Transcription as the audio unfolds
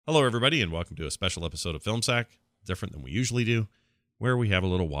Hello, everybody, and welcome to a special episode of Film Sack, different than we usually do, where we have a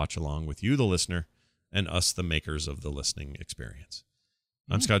little watch along with you, the listener, and us, the makers of the listening experience.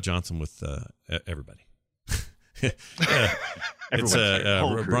 I'm Scott Johnson with everybody. It's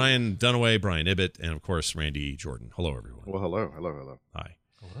Brian Dunaway, Brian Ibbett, and of course Randy Jordan. Hello, everyone. Well, hello. Hi.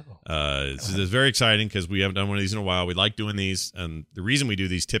 This is very exciting because we haven't done one of these in a while. We like doing these, and the reason we do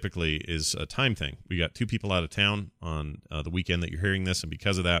these typically is a time thing. We got two people out of town on the weekend that you're hearing this, and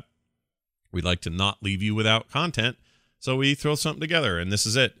because of that, we'd like to not leave you without content, so we throw something together, and this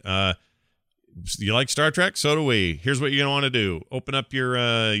is it. You like Star Trek? So do we. Here's what you're going to want to do. Open up your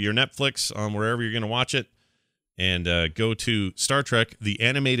Netflix on wherever you're going to watch it, and go to Star Trek, the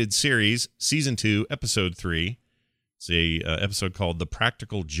Animated Series, Season 2, Episode 3. It's a episode called The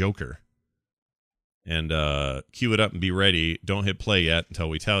Practical Joker. And cue it up and be ready. Don't hit play yet until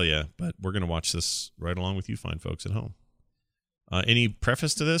we tell you, but we're going to watch this right along with you fine folks at home. Any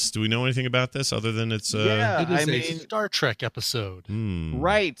preface to this? Do we know anything about this other than it's... Yeah, it is a Star Trek episode.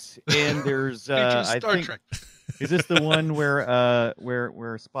 Right. And there's... I think, Trek. Is this the one where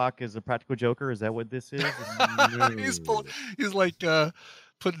Spock is a practical joker? Is that what this is? he's like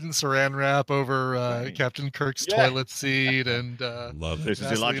putting saran wrap over Right. Captain Kirk's toilet seat and Love it. This is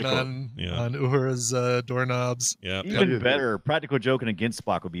Vaseline illogical. on Uhura's doorknobs. Yeah, Even better. Practical joking against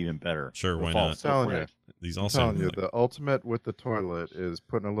Spock would be even better. sure, why Or not? false. Telling you. Right. These I'm all telling sound you, like... the ultimate with the toilet is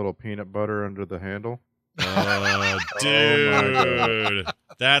putting a little peanut butter under the handle. Dude,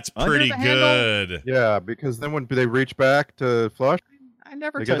 that's Under pretty the handle? good. Yeah, because then when they reach back to flush, I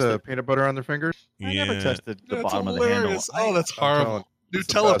never they get touched the it. peanut butter on their fingers. I never touched the That's bottom of the handle. hilarious. Oh, that's I'm telling horrible. you, it's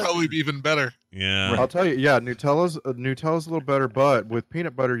the Nutella best. probably be even better. Yeah, I'll tell you, yeah, Nutella's a little better, but with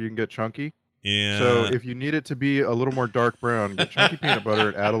peanut butter you can get chunky. yeah. So if you need it to be a little more dark brown, get chunky peanut butter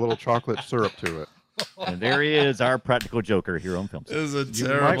and add a little chocolate syrup to it. And there he is, our practical joker here on Film. This is a You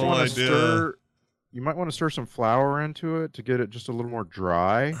might terrible want idea. to stir. You might want to stir some flour into it to get it just a little more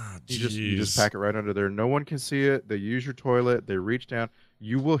dry. Ah, You jeez. just pack it right under there. No one can see it. They use your toilet. They reach down.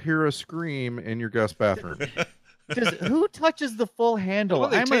 You will hear a scream in your guest bathroom. Who touches the full handle? When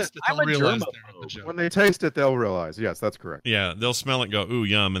they I'm taste it, I'm they'll a realize germaphobe. they're the joke. When they taste it, they'll realize. Yes, that's correct. Yeah, they'll smell it, and go, ooh,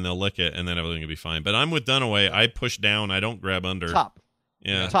 yum, and they'll lick it, and then everything will be fine. But I'm with Dunaway. I push down. I don't grab under. Top.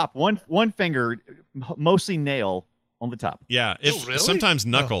 Yeah. Top. One finger, mostly nail on the top. Yeah. If really? sometimes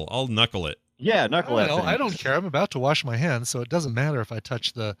knuckle. I'll knuckle it. Yeah, knuckle that Well, thing. I don't care. I'm about to wash my hands, so it doesn't matter if I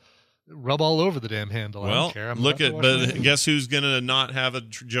touch the rub all over the damn handle. I Well, don't care. I'm look about at, to wash my but hands. guess who's gonna not have a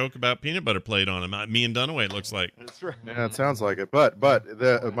joke about peanut butter played on him? Me and Dunaway. It looks like. That's right. Yeah, it sounds like it. But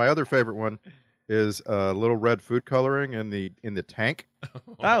my other favorite one is little red food coloring in the tank.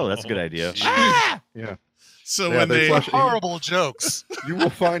 Oh, that's a good idea. Jeez. Ah! Yeah. So Yeah, when they they, flush- Horrible jokes. You will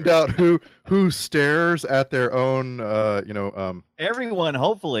find out who stares at their own. Everyone,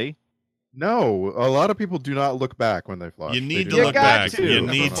 hopefully. No, a lot of people do not look back when they flush. you They need do to You look got back. to. You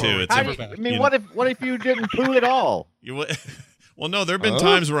need to. It's How a, do you- I mean, you- what if you didn't poo at all? you, well, no, there have been Oh.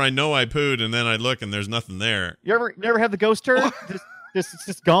 times where I know I pooed, and then I look and there's nothing there. You ever have the ghost turd? It's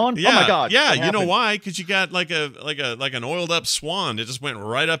just gone. Yeah, Oh my god. yeah. What You know happened? why? Because you got like an oiled up swan. It just went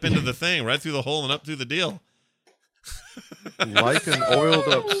right up into the thing, right through the hole and up through the deal. like an oiled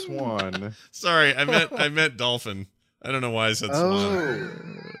up swan. Sorry, I meant dolphin. I don't know why I said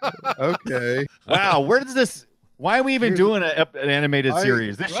swan. Oh, okay. Wow, where does this? Why are we even Here's- doing an animated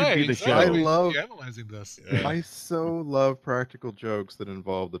series? This should be the show. I We should love- be analyzing this. Yeah. I so love practical jokes that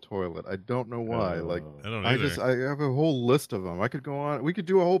involve the toilet. I don't know why. Like I don't I either. I have a whole list of them. I could go on. We could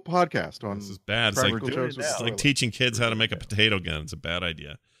do a whole podcast on This is bad. It's like, practical doing jokes it with now. it's the like toilet. teaching kids how to make a potato gun. It's a bad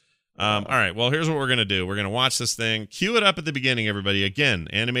idea. All right. Well, here's what we're gonna do. We're gonna watch this thing. Cue it up at the beginning, everybody. Again,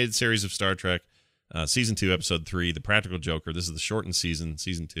 animated series of Star Trek, season 2, episode 3, The Practical Joker. This is the shortened season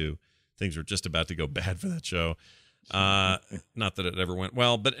 2. Things were just about to go bad for that show. Not that it ever went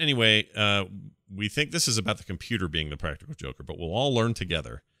well, but anyway, we think this is about the computer being the practical joker, but we'll all learn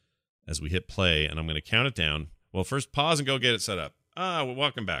together as we hit play, and I'm going to count it down. Well, first pause and go get it set up. Well,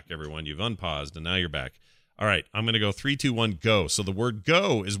 welcome back, everyone. You've unpaused, and now you're back. All right, I'm going to go 3, 2, 1, go. So the word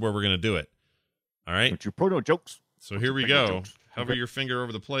go is where we're going to do it. All right, Don't you proto jokes? so here we go. Hover your finger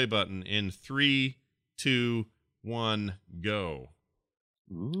over the play button in 3, 2, 1, go.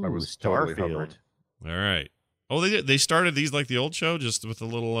 Ooh, I was totally Starfield. hovering. All right. Oh, they started these like the old show, just with a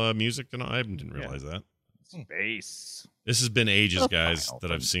little music, and I didn't realize that. Space. This has been ages, A guys, file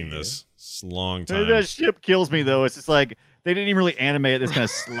that I've seen frontier. this. It's a long That time. ship kills me though. It's just like they didn't even really animate it. They just kind of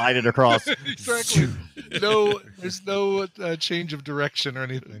slide it across. Exactly. No, there's no change of direction or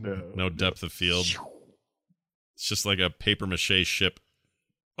anything. No depth of field. It's just like a paper mache ship.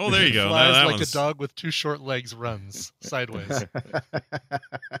 Oh, there you go. Flies that like one's... a dog with two short legs runs sideways.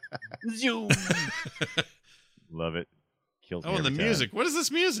 Zoom. Love it. Kills me Oh, and the every time. music. What is this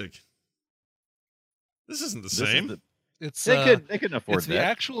music? This isn't the This is same. It's They couldn't afford it's the that.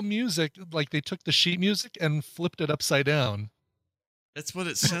 actual music. Like they took the sheet music and flipped it upside down. That's what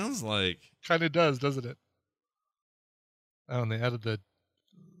it sounds like. Kind of does, doesn't it? Oh, and they added the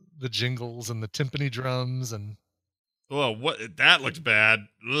jingles and the timpani drums and Well, what? That looked bad.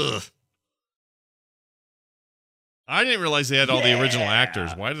 Ugh. I didn't realize they had all the original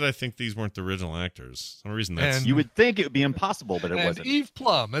actors. Why did I think these weren't the original actors? For some reason that's... And- You would think it would be impossible, but it and wasn't. Eve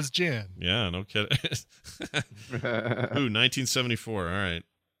Plum as Jan. Yeah, no kidding. Ooh, 1974. All right.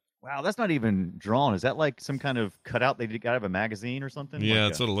 Wow, that's not even drawn. Is that like some kind of cutout they got out of a magazine or something? Yeah, like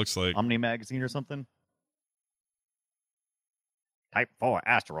that's what it looks like. Omni magazine or something? Type 4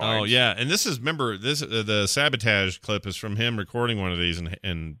 asteroids. Oh yeah, and this is, remember, this the sabotage clip is from him recording one of these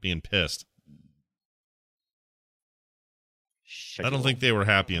and being pissed. I don't think they were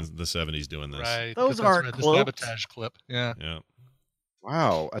happy in the 70s doing this. Right. Those 'cause that's aren't right, the cloaked. sabotage clip. Yeah. Yeah.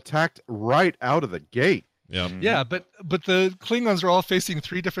 Wow, attacked right out of the gate. Yeah. Mhm. Yeah, but the Klingons are all facing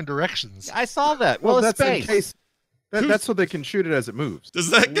three different directions. I saw that. Well, it's that's space. in case. That's so they can shoot it as it moves. Does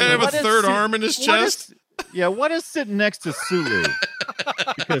that guy have a What is third sit- arm in his what chest? is- what is sitting next to Sulu?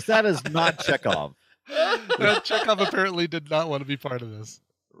 Because that is not Chekhov. Chekhov apparently did not want to be part of this.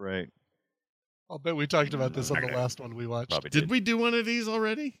 Right. I'll bet we talked about this on the last one we watched. Probably Did we do one of these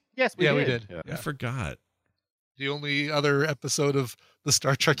already? Yes, we Yeah, did. we did. Yeah. I forgot. The only other episode of the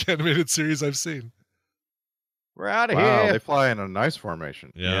Star Trek animated series I've seen. We're out of Wow, here. they fly in a nice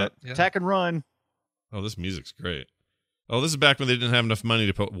formation. Yeah. Yeah. Attack and run. Oh, this music's great. Oh, this is back when they didn't have enough money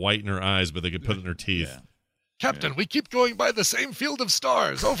to put white in her eyes, but they could put it in her teeth. Yeah. Captain, we keep going by the same field of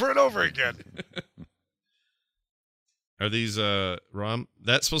stars over and over again. Are these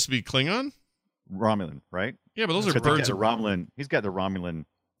that's supposed to be Klingon? Romulan, right? Yeah, but those He's are got birds the of Romulan. He's got the Romulan.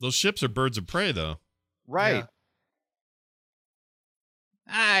 those ships are birds of prey though. Right. Yeah.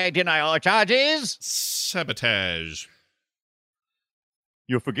 I deny all charges. Sabotage.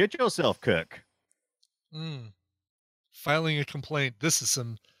 You forget yourself, Cook. Mm. Filing a complaint. This is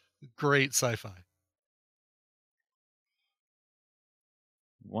some great sci-fi.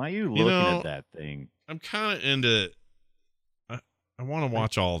 Why are you You looking know- at that thing? I'm kind of into I want to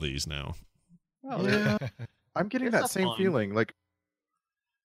watch all these now. Oh, Yeah. I'm getting It's that a same fun- feeling. Like,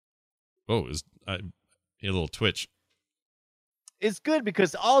 Oh, a little twitch. It's good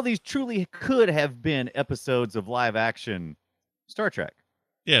because all these truly could have been episodes of live action Star Trek.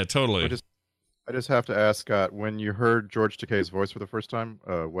 Yeah, totally. I just have to ask Scott, when you heard George Takei's voice for the first time,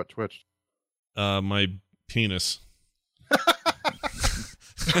 what twitched? My penis.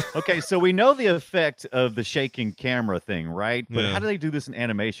 Okay, so we know the effect of the shaking camera thing, right? But Yeah. how do they do this in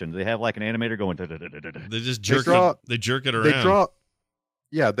animation? Do they have like an animator going? Da-da-da-da-da-da? They just They jerk draw- it. They jerk it around. They draw.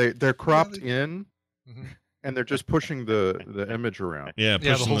 Yeah, they're cropped in, Mhm. and they're just pushing the image around. Yeah, Yeah, the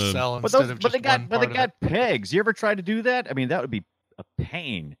pushing whole the cell But instead those, of but just they got, one but they part of got pegs. You ever tried to do that? I mean, that would be a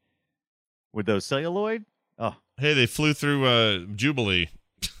pain with those celluloid. Oh, Hey, they flew through Jubilee.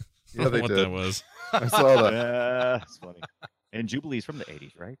 Yeah, they what did. that was. I saw that. that's funny. And Jubilee's from the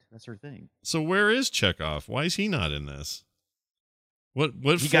 '80s, right? That's her thing. So where is Chekhov? Why is he not in this? What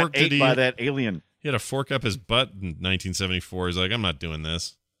He fork got did ate he? by that alien. He had a fork up his butt in 1974. He's like, I'm not doing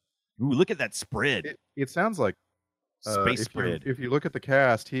this. Ooh, look at that spread. It sounds like Space if spread. if you look at the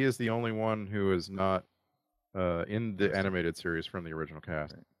cast, he is the only one who is not in the animated series from the original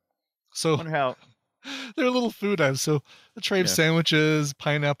cast. I So wonder how they're little food items. So a tray of Yeah. sandwiches,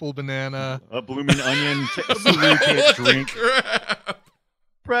 pineapple, banana. a blooming onion Sulu What can't the drink. crap?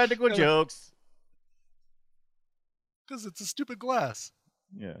 Practical Yeah. jokes. Because it's a stupid glass.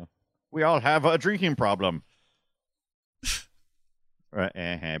 Yeah. We all have a drinking problem.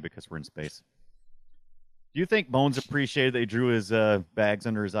 Right, because we're in space. Do you think Bones appreciated they drew his bags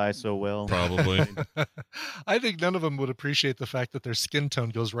under his eyes so well? Probably. I think none of them would appreciate the fact that their skin tone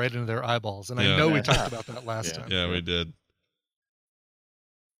goes right into their eyeballs. And Yeah. I know we Yeah. talked about that last Yeah. time. Yeah, we did.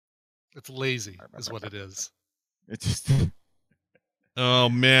 It's lazy, is what it is. It's just Oh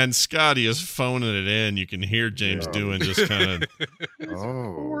man, Scotty is phoning it in. You can hear James Yeah. doing just kind of.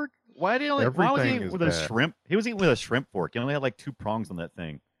 Oh, fork. Why did he only? Why was he Everything eating is with a bad. shrimp? He was eating with a shrimp fork. He only had like 2 prongs on that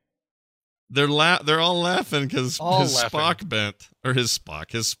thing. They're all laughing because All his laughing. Spock bent, or his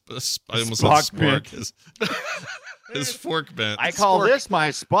Spock, I almost Spock said bent. spork, his fork bent. I call Spork. this my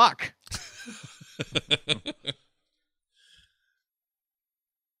Spock.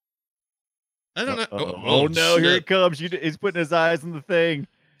 I don't know. Oh, no! Here shit. he comes. He's putting his eyes on the thing.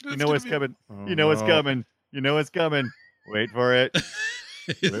 You know what's coming. Oh, You know what's no. coming. You know what's coming. Wait for it.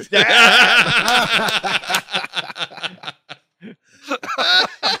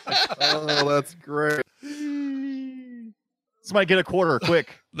 Oh, that's great. Somebody get a quarter, quick.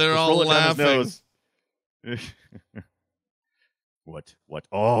 They're Let's all roll it down his laughing. nose. What?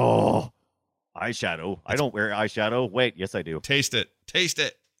 Oh, eyeshadow. I don't wear eyeshadow. Wait, yes, I do. Taste it. Taste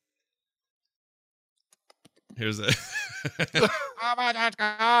it. Here's a. Oh my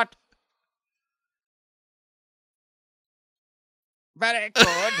God. Very good.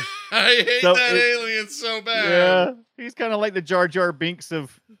 I hate So that it- alien so bad. Yeah, he's kind of like the Jar Jar Binks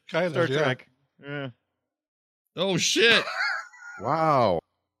of Kind Star of, yeah. Trek. Yeah. Oh shit. Wow.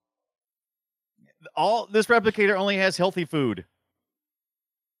 All this replicator only has healthy food.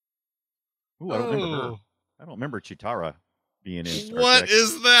 Ooh, I don't remember her. Oh, I don't remember Chitara being in Star What Trek.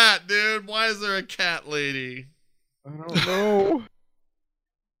 is that, dude? Why is there a cat lady? I don't know.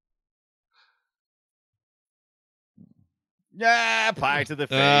 Yeah, pie to the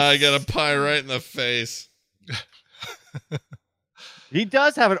face. I got a pie right in the face. He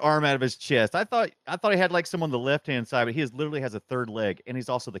does have an arm out of his chest. I thought he had like some on the left hand side, but he literally has a third leg, and he's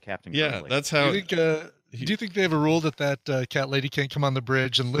also the captain. Yeah, currently. that's do how. you think? Do you think they have a rule that cat lady can't come on the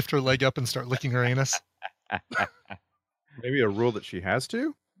bridge and lift her leg up and start licking her anus? Maybe a rule that she has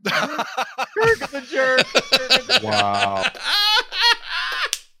to? Kirk the jerk. Kirk the Wow. jerk.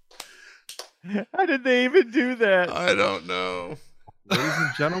 How did they even do that? I don't know. Ladies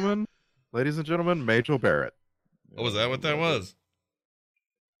and gentlemen, Majel Barrett. Oh, was that what that was?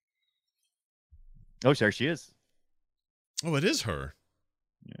 Oh, there she is. Oh, it is her.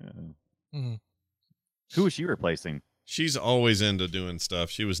 Yeah. Mhm. Who is she replacing? She's always into doing stuff.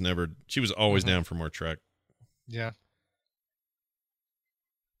 She was always Mhm. down for more Trek. Yeah.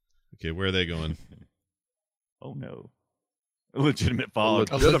 Okay, where are they going? Oh no. A legitimate fog.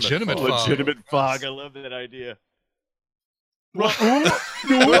 A legitimate fog. fog. Legitimate fog. I love that idea. Oh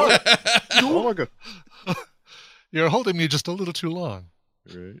my god. You're holding me just a little too long.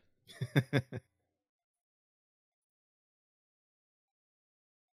 Right.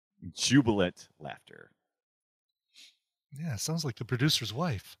 Jubilant laughter. Yeah, sounds like the producer's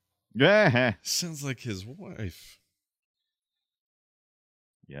wife. Yeah. Sounds like his wife.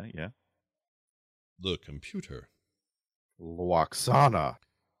 Yeah. The computer. Loaxana.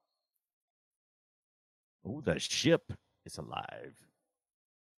 Oh, the ship is alive.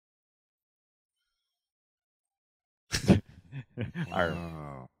 Our-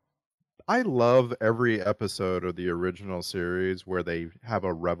 Wow. I love every episode of the original series where they have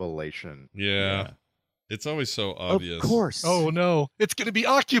a revelation. Yeah. It's always so obvious. Of course. Oh no, it's going to be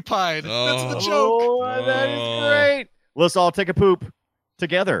occupied. That's the Oh. joke. Oh, that is Oh. great. Let's all take a poop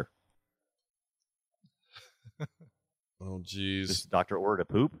together. Oh, This jeez. Dr. Orr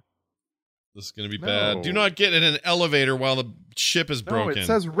poop. This is going to be bad. Do No. not get in an elevator while the ship is No, broken. it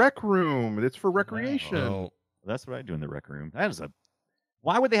says rec room. It's for recreation. Oh. That's what I do in the rec room. That is a.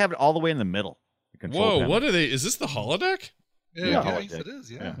 Why would they have it all the way in the middle? The control Whoa, panel. what are they? Is this the holodeck? Yeah, Yeah. yes, it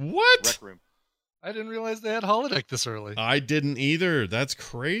is. Yeah. Yeah. What? Rec room. I didn't realize they had holodeck this early. I didn't either. That's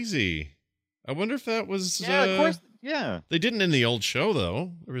crazy. I wonder if that was. Yeah, of course. Yeah. They didn't in the old show,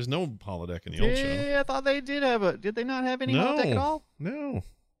 though. There was no holodeck in the old show. Yeah, I thought they did have a. Did they not have any No. holodeck at all? No.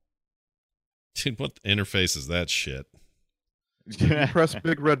 Dude, what interface is that shit? Press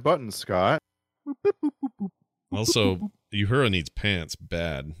big red button, Scott. Also, Uhura needs pants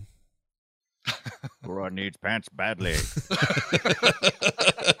bad. Gora needs pants badly.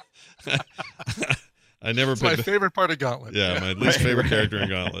 I never It's my picked. favorite part of Gauntlet. Yeah, my least Right, favorite right. character in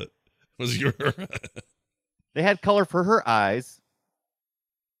Gauntlet was Uhura. They had color for her eyes.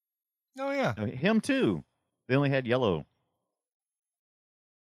 Oh yeah. Him too. They only had yellow.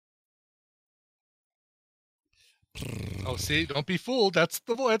 Oh, see, don't be fooled. That's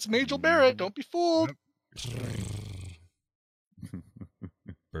Majel Barrett. Don't be fooled.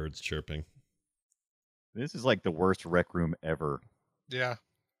 Birds chirping. This is like the worst rec room ever. Yeah.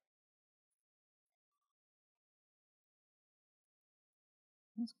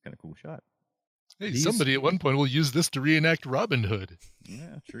 That's kind of cool shot. Hey, These- somebody at one point will use this to reenact Robin Hood.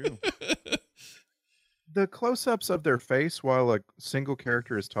 Yeah, true. The close-ups of their face while a single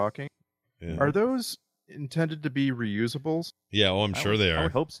character is talking, Yeah. are those intended to be reusables? Yeah, oh, I'm sure they I are.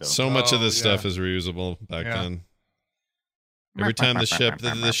 would hope so. So much of Oh, this yeah. stuff is reusable back Yeah. then. Every time the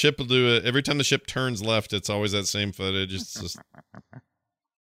ship will do it. Every time the ship turns left, it's always that same footage. It's just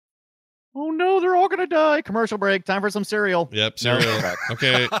Oh no, they're all gonna die. Commercial break. Time for some cereal. yep, No, cereal. crap.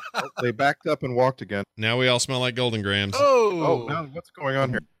 Okay, They backed up and walked again. now we all smell like Golden Grams. Oh, Oh, now what's going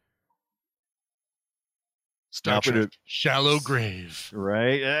on here? Star Now for Trek. the- Shallow Grave.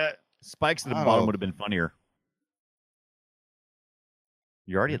 Right? Spikes at the Wow. bottom would have been funnier.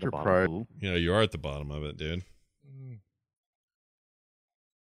 You're already at the bottom. Enterprise. Ooh. Yeah, you are at the bottom of it, dude. Mm.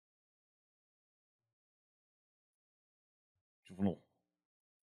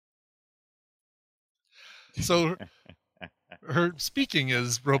 So her speaking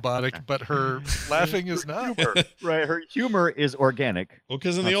is robotic, but her laughing is not. Right, her humor is organic. Well,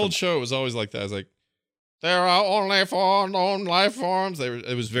 because in the Not old so- show, it was always like that. It's like, there are only 4 known life forms.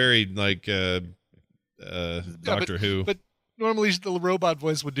 It was very like Doctor Who. But normally the robot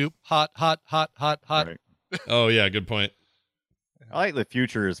voice would do hot, hot, hot, hot, hot. Right. Oh, yeah, good point. I like the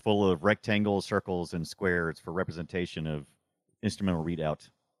future is full of rectangles, circles, and squares for representation of instrumental readout.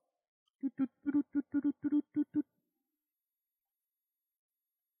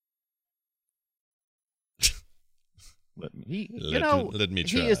 Let me he is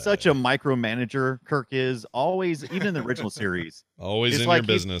try. such a micromanager. Kirk is always, even in the original series. Always It's in like your he-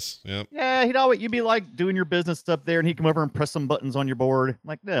 business. Yep. Yeah, you'd be like doing your business up there, and he'd come over and press some buttons on your board.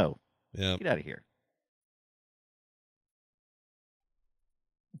 Like, no, Yep. get out of here.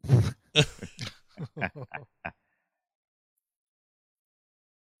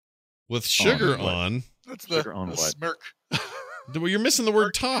 With sugar what? on. That's Sugar on the what? smirk. Well, you're missing the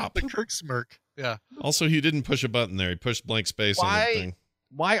word top. The Kirk smirk. Yeah. Also, he didn't push a button there. He pushed blank space on Why? the thing.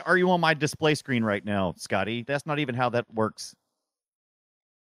 Why are you on my display screen right now, Scotty? That's not even how that works.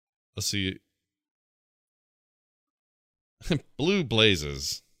 Let's see. Blue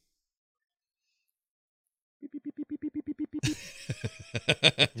blazes.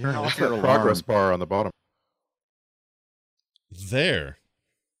 Turn off What's your that alarm. progress bar on the bottom? There.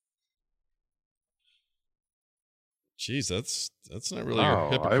 Jeez, that's not really your Wow,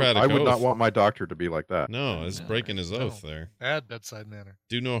 Hippocratic I would oath. not want my doctor to be like that. No, it's No, breaking his no. oath there. Bad bedside manner.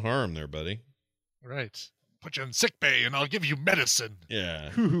 Do no harm there, buddy. Right. Put you in sick bay and I'll give you medicine. Yeah.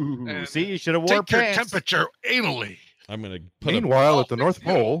 And See, you should have worn Take your pants. temperature anally. I'm going to put Meanwhile, Oh, at the North thank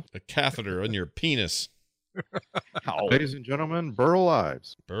you. Pole, a catheter on your penis. Ow. ladies and gentlemen, Burl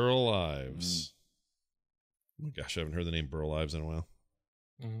Ives. Burl Ives. Oh my gosh, I haven't heard the name Burl Ives in a while.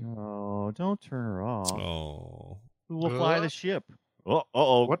 Mhm. Oh, don't turn her off. Oh. Who will fly the ship?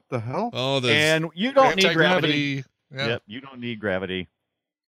 Oh. What the hell? Oh, there's And you don't need gravity. Anti-gravity. Yeah. Yep, you don't need gravity.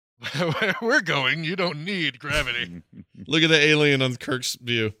 Where we're going, you don't need gravity. look at the alien on Kirk's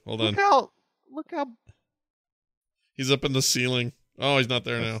view. Hold on. Look how He's up in the ceiling. Oh, he's not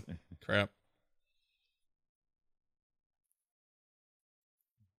there now. Crap.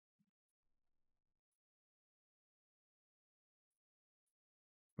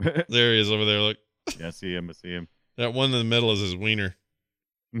 There he is over there. Look. Yeah, I see him. That one in the middle is his wiener.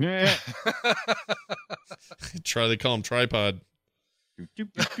 Yeah. They call him tripod. I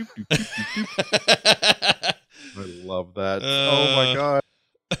love that. Oh my Uh, god.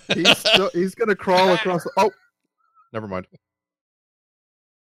 He's gonna crawl across the, oh, never mind.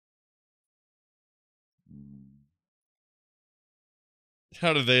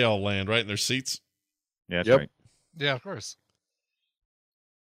 How did they all land? Right in their seats? Yeah, that's Yep. right. Yeah, of course.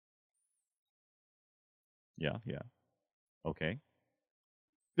 Yeah. Okay.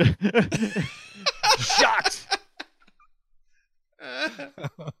 Shocked.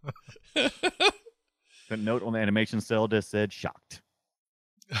 The note on the animation cell just said shocked.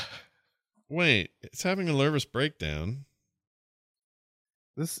 Wait, it's having a nervous breakdown.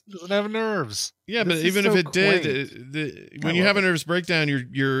 This Doesn't have nerves. Yeah, This but is even so if it did, quaint. when I you love have a it. nervous breakdown,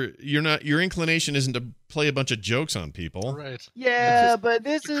 you're not, your inclination isn't to play a bunch of jokes on people. Right. Yeah, just but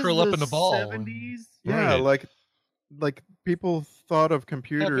this to is curl up the in a ball and- 70s. yeah, Right. like people thought of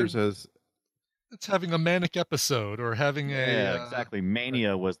computers as It's having a manic episode or having Yeah, a exactly.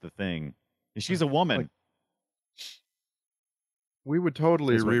 Mania was the thing. And she's a woman. Like- we would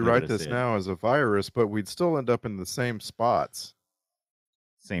totally Is what they rewrite would've this said. now as a virus, but we'd still end up in the same spots.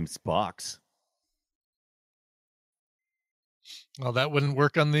 Same Spocks. Well, that wouldn't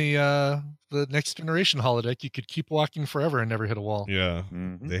work on the next generation holodeck. You could keep walking forever and never hit a wall. Yeah,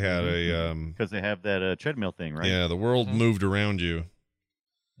 they had a because they have that treadmill thing, right? yeah, the world Mhm. moved around you.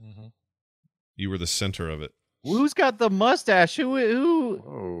 Mm-hmm. You were the center of it. Who's got the mustache? Who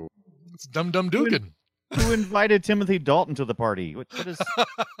Oh, It's Dum Dum Dugan. who invited Timothy Dalton to the party? What is?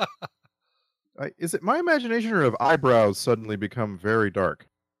 is it my imagination or have eyebrows suddenly become very dark?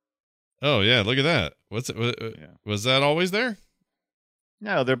 Oh yeah, look at that. What's it? Yeah. Was that always there?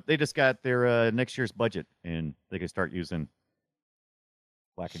 No, they just got their next year's budget, and they can start using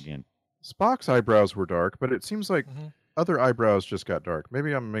black again. Spock's eyebrows were dark, but it seems like Mhm. other eyebrows just got dark.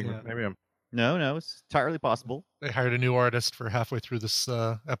 Maybe I'm making. Yeah. Maybe I'm. No, it's entirely possible. They hired a new artist for halfway through this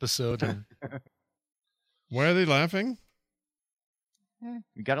episode, and Why are they laughing?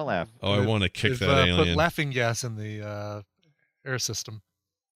 You gotta laugh. Oh, I They've- want to kick they've that put alien. laughing gas in the air system.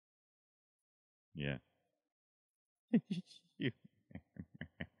 Yeah.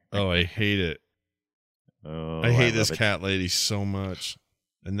 Oh, I hate it. Oh, I hate love this it. cat lady so much.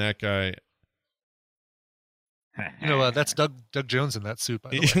 And that guy, You know, that's Doug Jones in that suit, by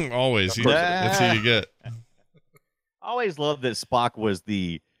the way. always. That's who you get. I always loved that Spock was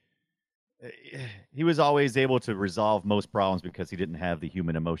he was always able to resolve most problems because he didn't have the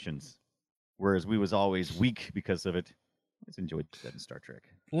human emotions, whereas we was always weak because of it. I always enjoyed that in Star Trek.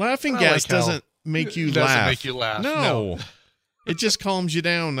 Laughing I gas like how doesn't make you it doesn't laugh. make you laugh, No. no. It just calms you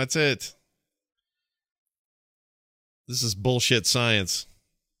down. That's it. This is bullshit science.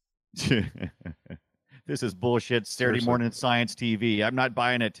 This is bullshit Saturday Seriously. morning science TV. I'm not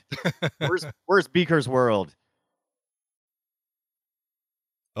buying it. Where's Beaker's World?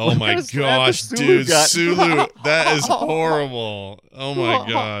 Oh What my kind of slap gosh, has Sulu dude. got? Sulu. That is horrible. Oh my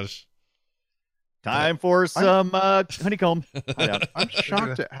gosh. Time for some honeycomb. Hideout. I'm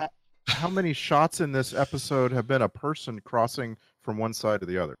shocked at how many shots in this episode have been a person crossing from one side to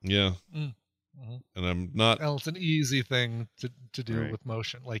the other. Yeah. Mhm. And I'm not. Well, it's an easy thing to do Right. with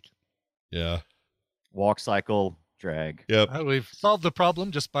motion. Like, Yeah. Walk, cycle, drag. Yep. we've solved the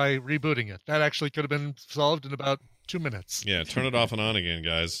problem just by rebooting it. That actually could have been solved in about 2 minutes. Yeah. Turn it off and on again,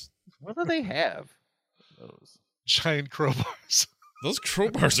 guys. What do they have? Those. Giant crowbars. Those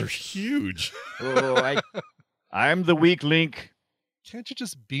crowbars are huge. Oh, I'm the weak link. Can't you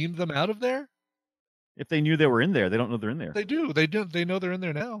just beam them out of there? If they knew they were in there, they don't know they're in there. They do. They do. They know they're in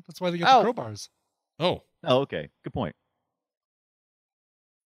there now. That's why they get Oh. the crowbars. Oh. Oh, okay. Good point.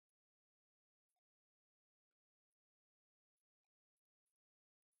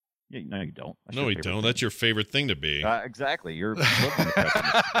 Yeah, no, you don't. That's No, your we favorite don't. thing. That's your favorite thing to be. Exactly. You're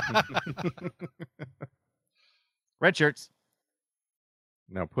red shirts.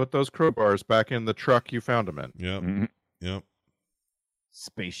 Now put those crowbars back in the truck you found them in. Yep. Mhm. Yep.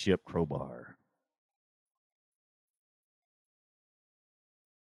 Spaceship crowbar.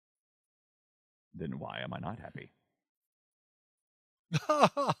 Then why am I not happy?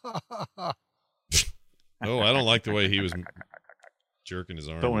 Oh, I don't like the way he was jerking his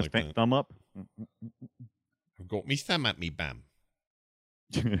arm Don't want like to that. thumb up. I've got me thumb at me bam.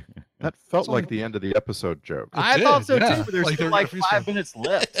 That felt It's only- like the end of the episode joke. I did, thought so yeah. too, but there's Like still they're like gonna 5 freeze minutes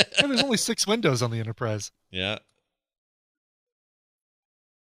left. And there's only 6 windows on the Enterprise. Yeah.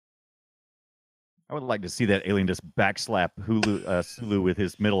 I would like to see that alien just backslap Sulu with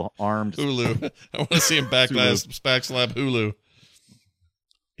his middle arm. Just- Hulu. I want to see him backslap Hulu.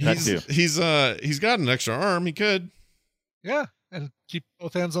 That too. He's got an extra arm. He could. Yeah, and keep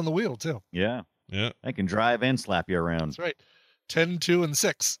both hands on the wheel too. Yeah, Yeah. I can drive and slap you around. That's right. 10, 2, and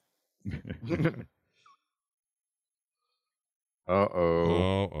 6.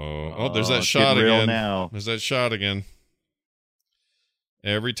 Uh-oh. Oh, there's that it's shot getting real again. now. There's that shot again.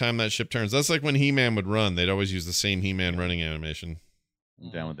 Every time that ship turns. That's like when He-Man would run. They'd always use the same He-Man running animation.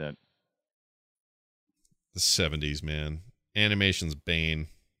 I'm down with that. The 70s, man. Animation's bane.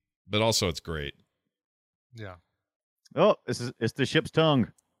 But also it's great. Yeah. Oh, it's the ship's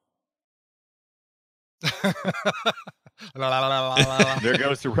tongue. There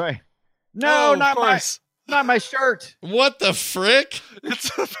goes the right. No, Oh, not of my, course. not my shirt. What the frick?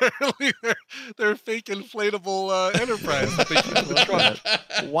 It's apparently their fake inflatable Enterprise that they keep in the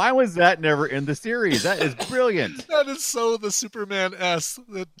trunk. Why was that never in the series? That is brilliant. That is so the Superman S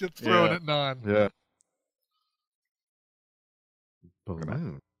that gets thrown Yeah. at Non. Yeah.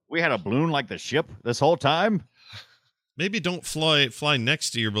 Balloon. We had a balloon like the ship this whole time. Maybe don't fly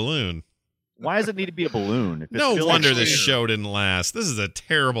next to your balloon. Why does it need to be a balloon? If it's No still wonder actually- this show didn't last. This is a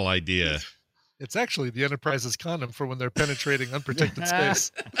terrible idea. It's actually the Enterprise's condom for when they're penetrating unprotected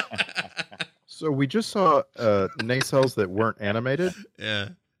space. So we just saw nacelles that weren't animated Yeah.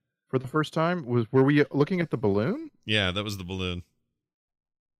 for the first time. Were we looking at the balloon? Yeah, that was the balloon.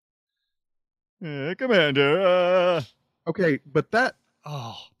 Commander. Okay, but that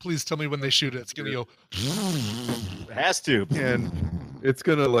Oh, please tell me when they shoot it. It's going to go. Has to. and it's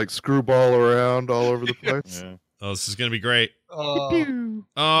gonna like screwball around all over the place. Yeah. Oh, this is going to be great. Pew.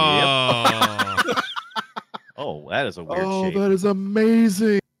 Oh. Oh, that is a weird Oh, shape. that is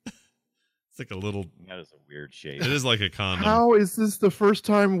amazing! It's like a little, That is a weird shape. it is like a condom. How is this the first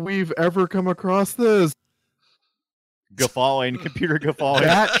time we've ever come across this? Guffawing, computer guffawing.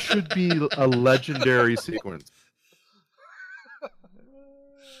 That should be a legendary sequence.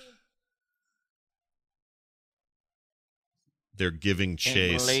 They're giving Can't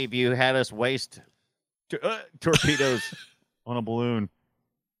chase. believe you had us waste torpedoes on a balloon.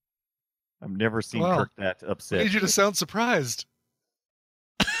 I've never seen Wow. Kirk that I upset. need you to sound surprised.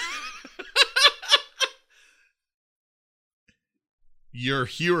 Your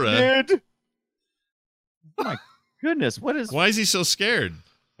Hura. Ned, Goodness, what is? Why is he so scared?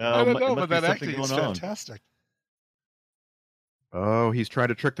 I don't know, must but be that something acting is going on. fantastic. Oh, he's trying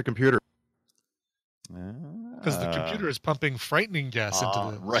to trick the computer. Because the computer is pumping frightening gas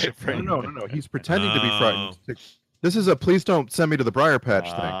into the right, ship. right. No. He's pretending to be frightened. This is a please don't send me to the Briar Patch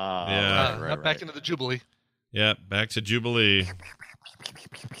thing. Yeah. Not back into the Jubilee. Yeah, back to Jubilee.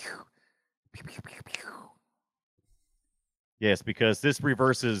 Yes, because this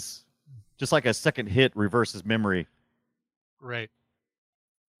reverses, just like a second hit reverses memory. Right.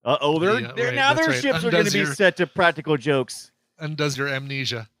 Now right, their that's right. ships are going to be set to practical jokes. Undoes your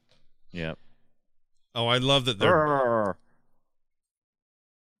amnesia. Yep. Oh, I love that they're. Brr.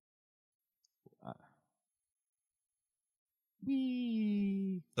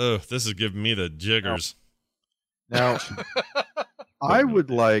 Oh, this is giving me the jiggers. Now, I would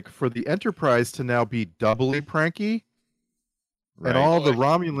like for the Enterprise to now be doubly pranky, Right. and all the Boy.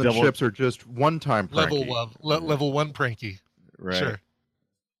 Romulan Double- ships are just one-time pranky. Level 1 pranky. Right. Sure.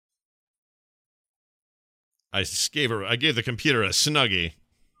 I gave the computer a snuggie.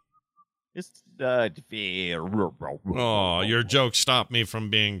 It's Oh, your joke stopped me from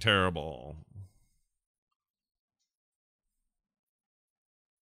being terrible.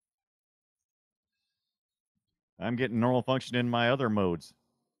 I'm getting normal function in my other modes.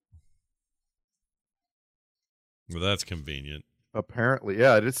 Well, that's convenient. Apparently,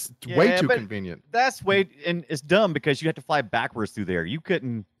 yeah, it's way Yeah, too but- convenient. That's way, and it's dumb because you have to fly backwards through there. You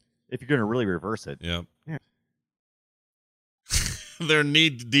couldn't, if you're going to really reverse it. Yep. Yeah. They're knee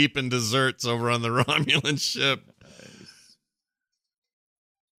deep in desserts over on the Romulan ship.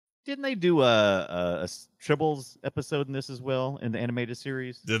 Didn't they do a Tribbles episode in this as well in the animated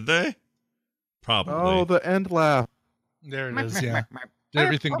series? Did they? Probably. Oh, the end laugh. There it is, yeah. Did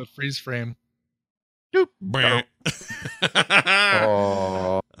everything but freeze frame. Brr.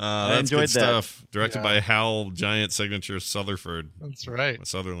 Oh, That's enjoyed good that. stuff. Directed Yeah. by Hal Giant Signature Sutherland. That's right.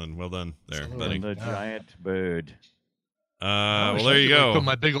 Sutherland. Well done there, Sutherland. buddy. And the giant bird. I Well, wish there I you could, like, go. Put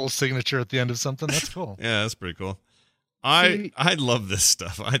my big old signature at the end of something. That's cool. Yeah, that's pretty cool. See- I love this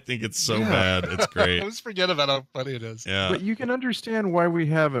stuff. I think it's so Yeah. bad. It's I great. always forget about how funny it is. Yeah. but you can understand why we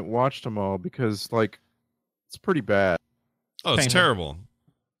haven't watched them all because, like, it's pretty bad. Oh, it's Painful. terrible. I mean,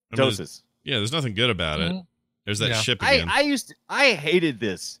 there's- Doses. yeah, there's nothing good about it. Mhm. There's that Yeah. ship again. I hated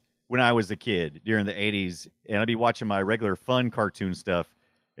this when I was a kid during the 80s, and I'd be watching my regular fun cartoon stuff,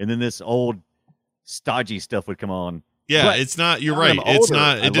 and then this old stodgy stuff would come on. Yeah, But it's not. You're now right. that It's I'm older,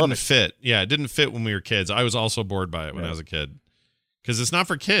 not. I It love didn't it. fit. Yeah, it didn't fit when we were kids. I was also bored by it when I Yeah. was a kid because it's not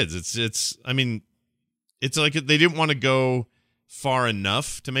for kids. It's. I mean, it's like they didn't want to go far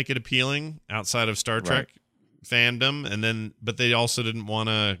enough to make it appealing outside of Star Trek fandom, and then but they also didn't want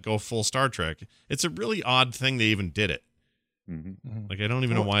to go full Star Trek. It's a really odd thing they even did it. Mm-hmm. Like I don't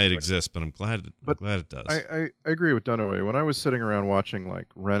even know Well, why it exists, but I'm glad. but I'm glad it does. I agree with Dunaway. When I was sitting around watching, like,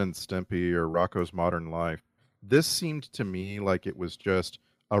 Ren and Stimpy or Rocco's Modern Life, this seemed to me like it was just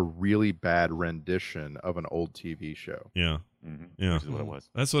a really bad rendition of an old TV show. yeah. Mm-hmm. Yeah. Which is what it was.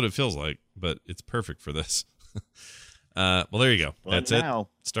 That's what it feels like, but it's perfect for this. Well, there you go. But That's it. now,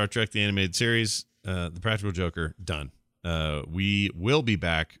 Star Trek: The Animated Series, The Practical Joker, done. We will be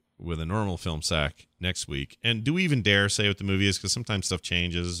back with a normal film sack next week. And do we even dare say what the movie is? Because sometimes stuff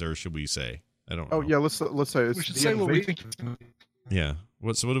changes, or should we say? I don't know. Oh yeah, let's say it's We should the say what we invasion- think it's going to be. Yeah.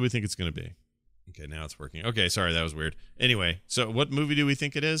 What do we think it's going to be? Okay, now it's working. Okay, sorry, that was weird. Anyway, so what movie do we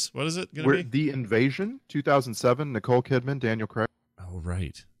think it is? What is it going to We're- be? The Invasion, 2007, Nicole Kidman, Daniel Craig. Oh,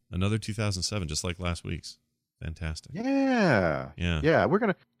 right. Another 2007, just like last week's. Fantastic. Yeah, Yeah. we're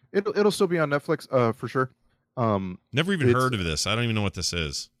gonna. It'll still be on Netflix, for sure. Never even It's- heard of this. I don't even know what this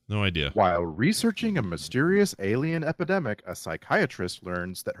is. No idea. While researching a mysterious alien epidemic, a psychiatrist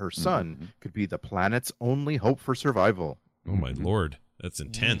learns that her son Mhm. could be the planet's only hope for survival. Oh, my Lord. That's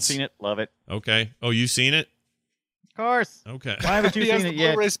intense. seen it, love it. Okay. Oh, you seen it? Of course. Okay. Why haven't you He has seen the it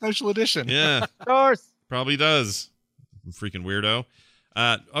yet? Blu-ray special edition. Yeah, Of course. probably does. Freaking weirdo.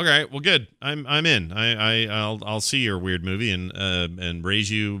 Okay, well, good. I'm in. I'll see your weird movie and raise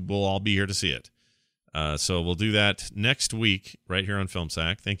you. We'll all be here to see it. So we'll do that next week right here on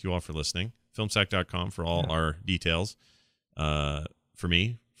FilmSack. Thank you all for listening. Filmsack.com for all our details. For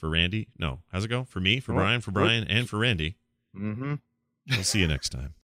me, for Randy. No, how's it go? For me, for What? Brian, and for Randy. Mm-hmm. We'll see you next time.